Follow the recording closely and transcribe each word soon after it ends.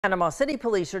Panama City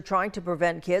Police are trying to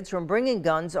prevent kids from bringing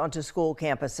guns onto school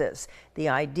campuses. The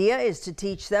idea is to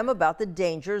teach them about the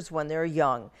dangers when they're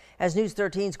young. As News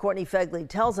 13's Courtney Fegley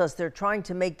tells us, they're trying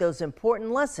to make those important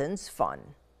lessons fun.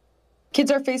 Kids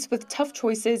are faced with tough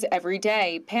choices every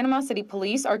day. Panama City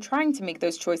Police are trying to make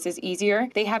those choices easier.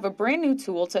 They have a brand new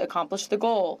tool to accomplish the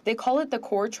goal. They call it the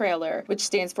CORE trailer, which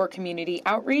stands for Community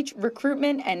Outreach,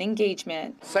 Recruitment, and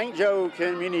Engagement. St. Joe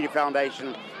Community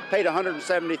Foundation paid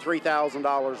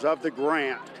 $173,000 of the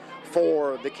grant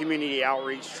for the Community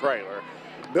Outreach trailer.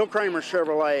 Bill Kramer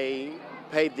Chevrolet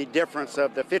paid the difference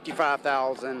of the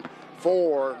 $55,000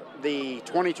 for the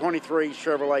 2023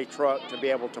 Chevrolet truck to be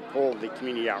able to pull the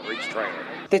Community Outreach trailer.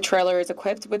 The trailer is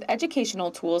equipped with educational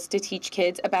tools to teach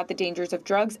kids about the dangers of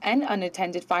drugs and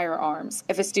unattended firearms.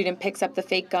 If a student picks up the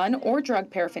fake gun or drug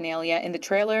paraphernalia in the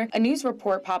trailer, a news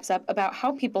report pops up about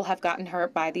how people have gotten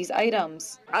hurt by these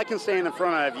items. I can stand in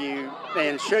front of you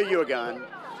and show you a gun.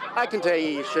 I can tell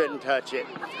you shouldn't touch it.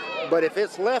 But if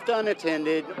it's left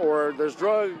unattended or there's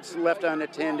drugs left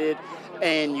unattended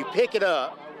and you pick it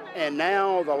up, and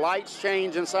now the lights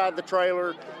change inside the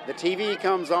trailer, the TV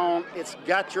comes on, it's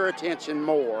got your attention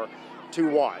more to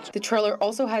watch. The trailer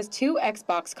also has 2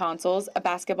 Xbox consoles, a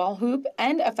basketball hoop,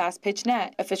 and a fast pitch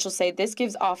net. Officials say this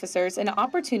gives officers an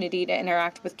opportunity to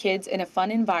interact with kids in a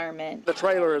fun environment. The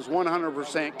trailer is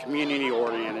 100% community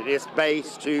oriented. It's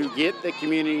based to get the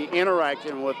community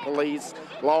interacting with police,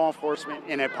 law enforcement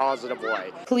in a positive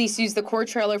way. Police used the CORE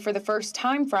trailer for the first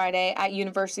time Friday at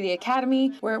University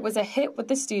Academy, where it was a hit with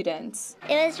the students.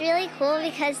 It was really cool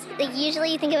because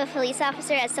usually you think of a police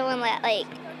officer as someone that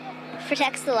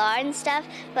protects the law and stuff,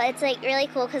 but it's really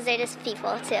cool because they're just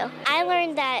people too. I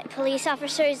learned that police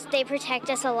officers, they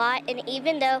protect us a lot, and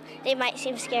even though they might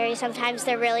seem scary sometimes,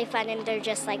 they're really fun and they're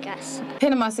just like us.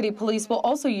 Panama City Police will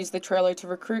also use the trailer to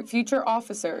recruit future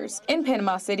officers. In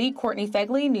Panama City, Courtney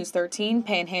Fegley, News 13,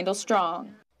 Panhandle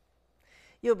Strong.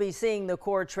 You'll be seeing the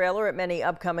CORE trailer at many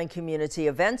upcoming community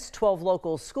events. 12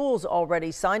 local schools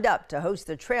already signed up to host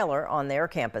the trailer on their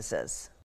campuses.